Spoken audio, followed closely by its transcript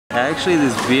Actually,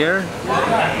 this beer,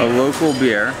 a local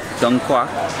beer, Dong Quoc,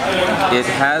 it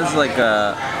has like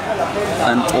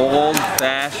an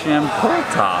old-fashioned pull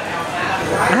top.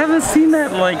 I haven't seen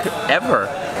that like ever.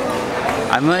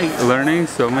 I'm like learning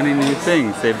so many new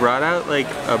things. They brought out like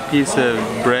a piece of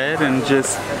bread and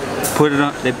just put it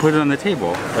on. They put it on the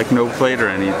table, like no plate or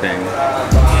anything.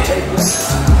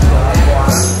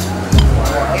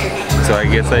 So I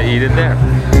guess I eat it there.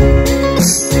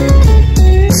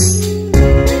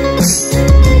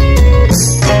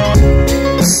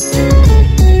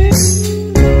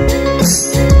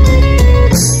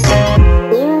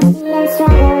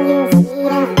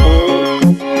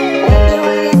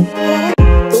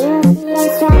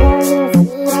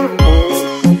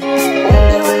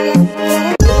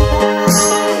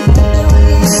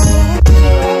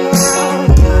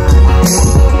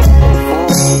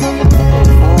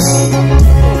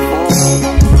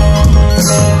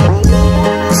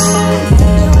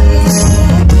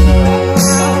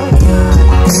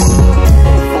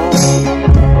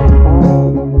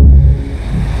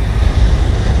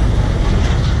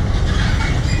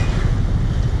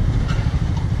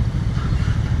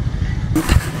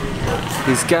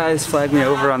 These guys flagged me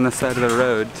over on the side of the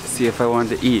road to see if I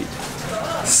wanted to eat.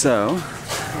 So,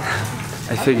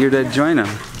 I figured I'd join them.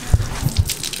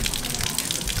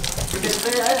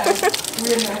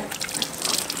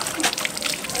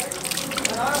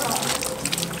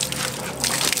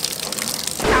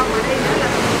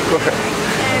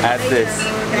 At this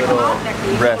little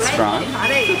restaurant.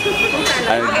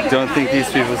 I don't think these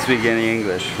people speak any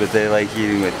English, but they like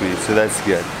eating with me, so that's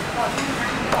good.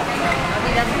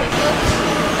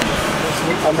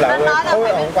 Ông lậu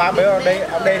hôm qua bữa ông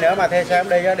đi nữa mà thuê xe ông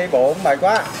đi đi bộ ông mệt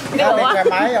quá. Đi xe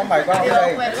máy ông mệt quá ông đi.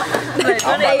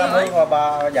 Ông bà Tâm Hương và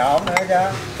bà vợ ông nữa chứ.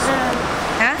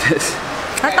 Hả?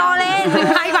 Nói to lên,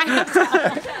 hay vậy.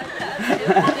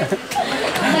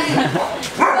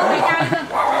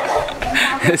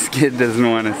 This kid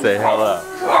doesn't want to say hello.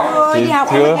 Đi học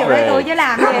too afraid. chứ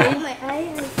làm gì?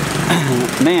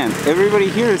 Man, everybody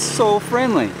here is so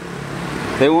friendly.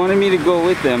 They wanted me to go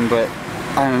with them, but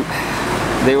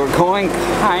they were going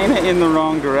kind of in the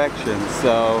wrong direction.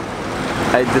 So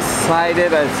I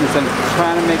decided, since I'm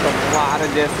trying to make a lot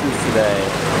of distance today,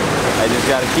 I just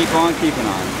got to keep on keeping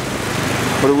on.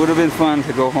 But it would have been fun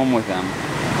to go home with them,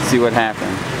 see what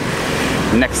happened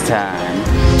next time.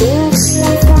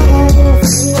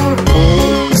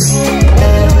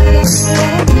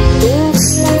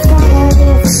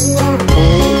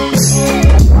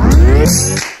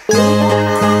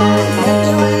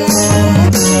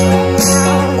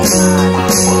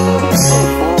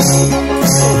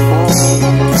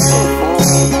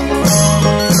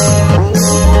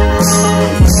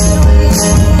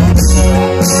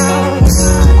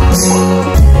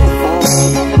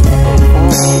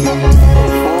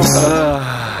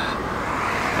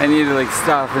 I need to like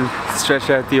stop and stretch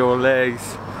out the old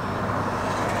legs.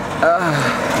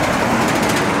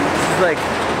 This is like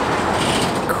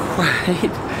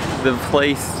quite the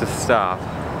place to stop.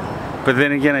 But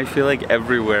then again, I feel like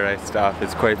everywhere I stop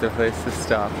is quite the place to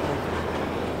stop.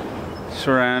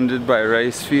 Surrounded by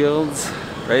rice fields,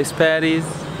 rice paddies,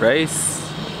 rice,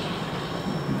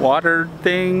 water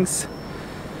things.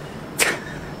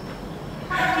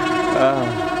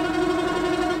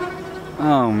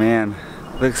 Oh man.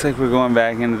 Looks like we're going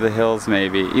back into the hills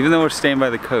maybe. Even though we're staying by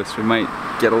the coast, we might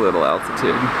get a little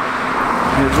altitude.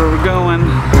 Here's where we're going.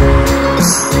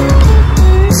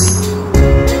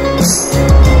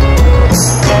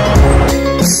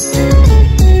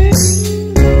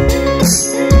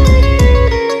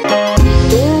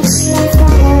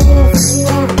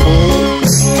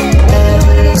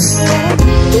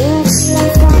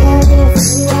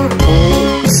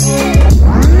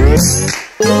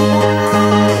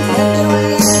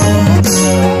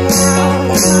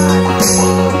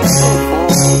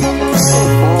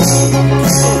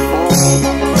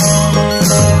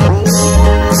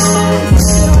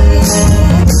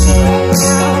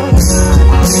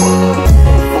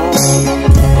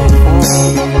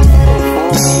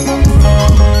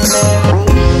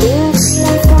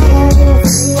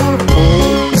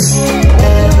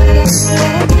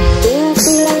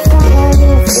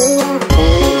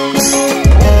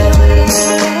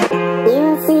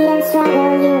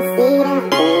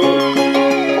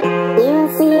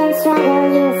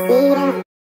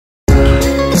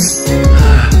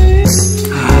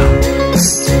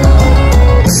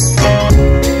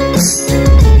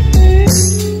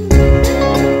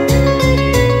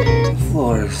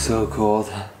 So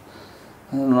cold.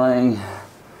 I'm laying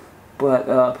butt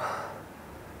up.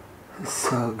 It's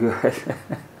so good.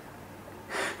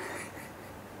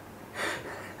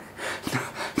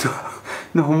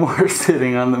 No more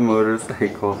sitting on the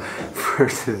motorcycle for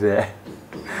today.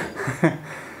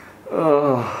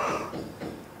 Oh.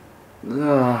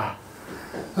 Oh.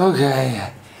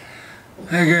 Okay.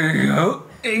 I gotta go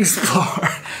explore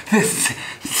this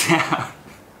town.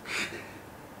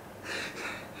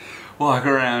 Walk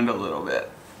around a little bit.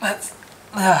 Let's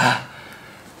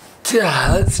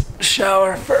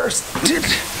shower first.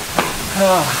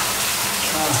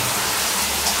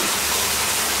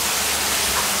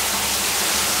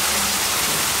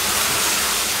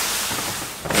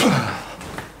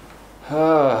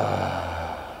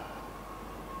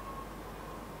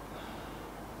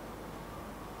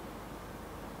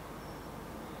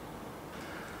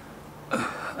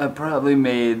 I probably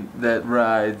made that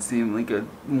ride seem like a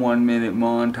 1-minute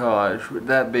montage, but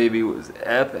that baby was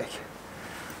epic.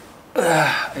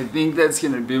 I think that's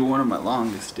gonna be one of my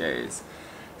longest days.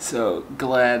 So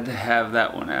glad to have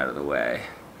that one out of the way.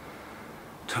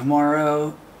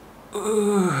 Tomorrow,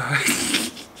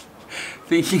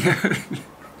 thinking of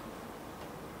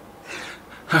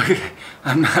okay,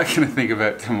 I'm not gonna think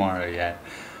about tomorrow yet.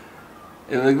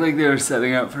 It looked like they were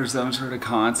setting up for some sort of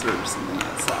concert or something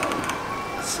outside.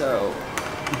 So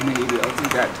maybe I'll do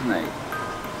that tonight.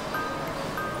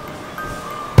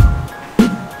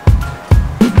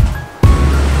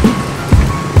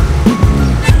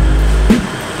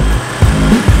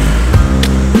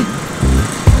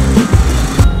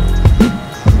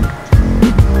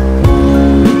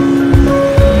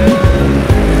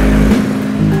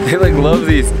 They like love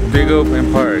these big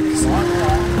open parks,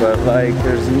 but like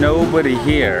there's nobody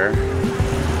here.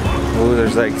 Oh,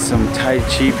 there's like some Tai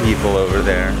Chi people over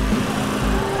there.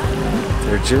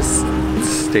 They're just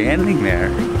standing there,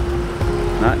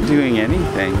 not doing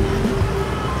anything.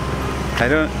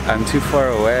 I'm too far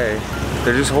away.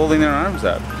 They're just holding their arms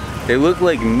up. They look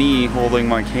like me holding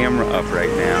my camera up right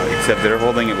now, except they're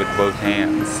holding it with both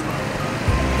hands.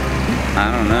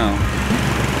 I don't know.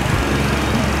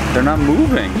 They're not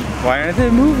moving. Why aren't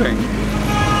they moving?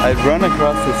 I'd run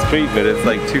across the street, but it's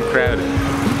like too crowded.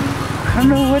 I don't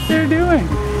know what they're doing.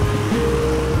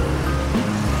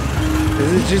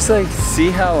 Is it just like,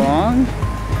 see how long?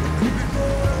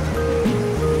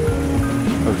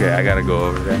 Okay, I gotta go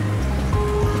over there.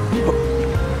 Oh,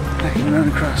 I can run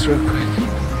across real quick.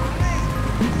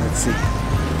 Let's see.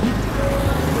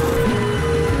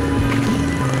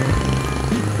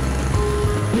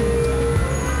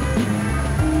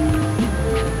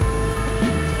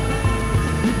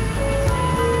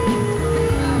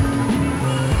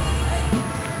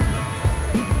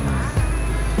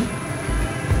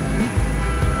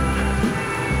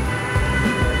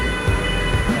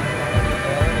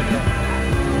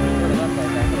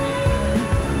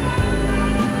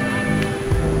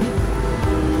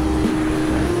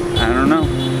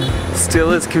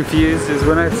 Still as confused as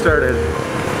when I started,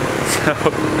 so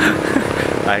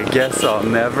I guess I'll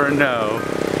never know.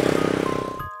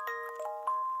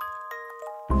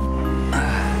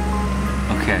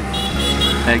 Okay,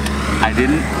 like I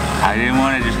didn't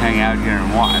want to just hang out here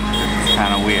and watch. It's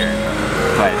kind of weird,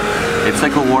 but it's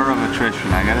like a war of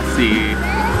attrition. I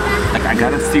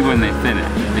gotta see when they finish.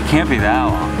 It can't be that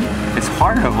long. It's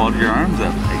hard to hold your arms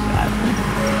up like that.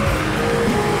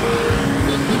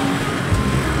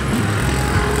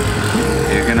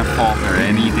 You're gonna falter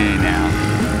any day now.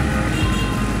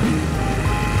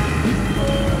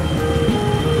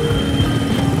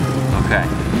 Okay,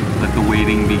 let the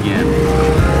waiting begin.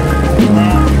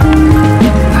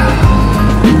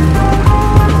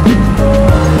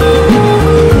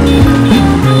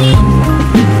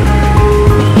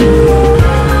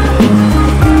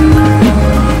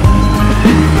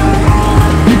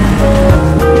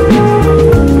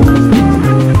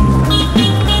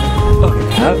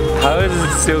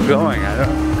 Still going,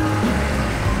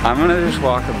 I'm gonna just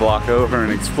walk a block over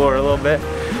and explore a little bit,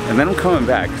 and then I'm coming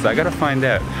back because I gotta find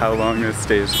out how long this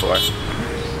stays for.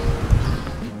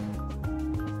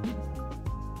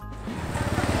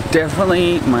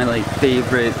 Definitely my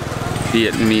favorite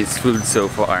Vietnamese food so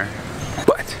far,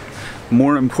 but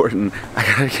more important, I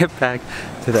gotta get back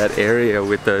to that area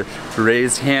with the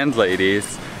raised hand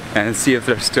ladies and see if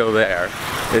they're still there.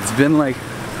 It's been like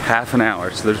half an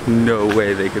hour, so there's no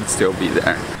way they could still be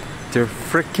there. They're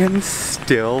freaking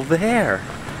still there.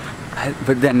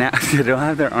 But then now they don't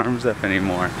have their arms up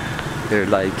anymore. They're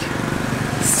like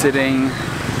sitting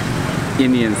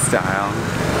Indian style.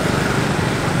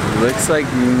 Looks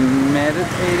like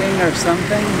meditating or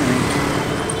something.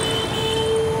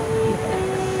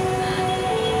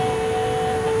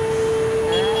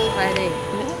 Friday.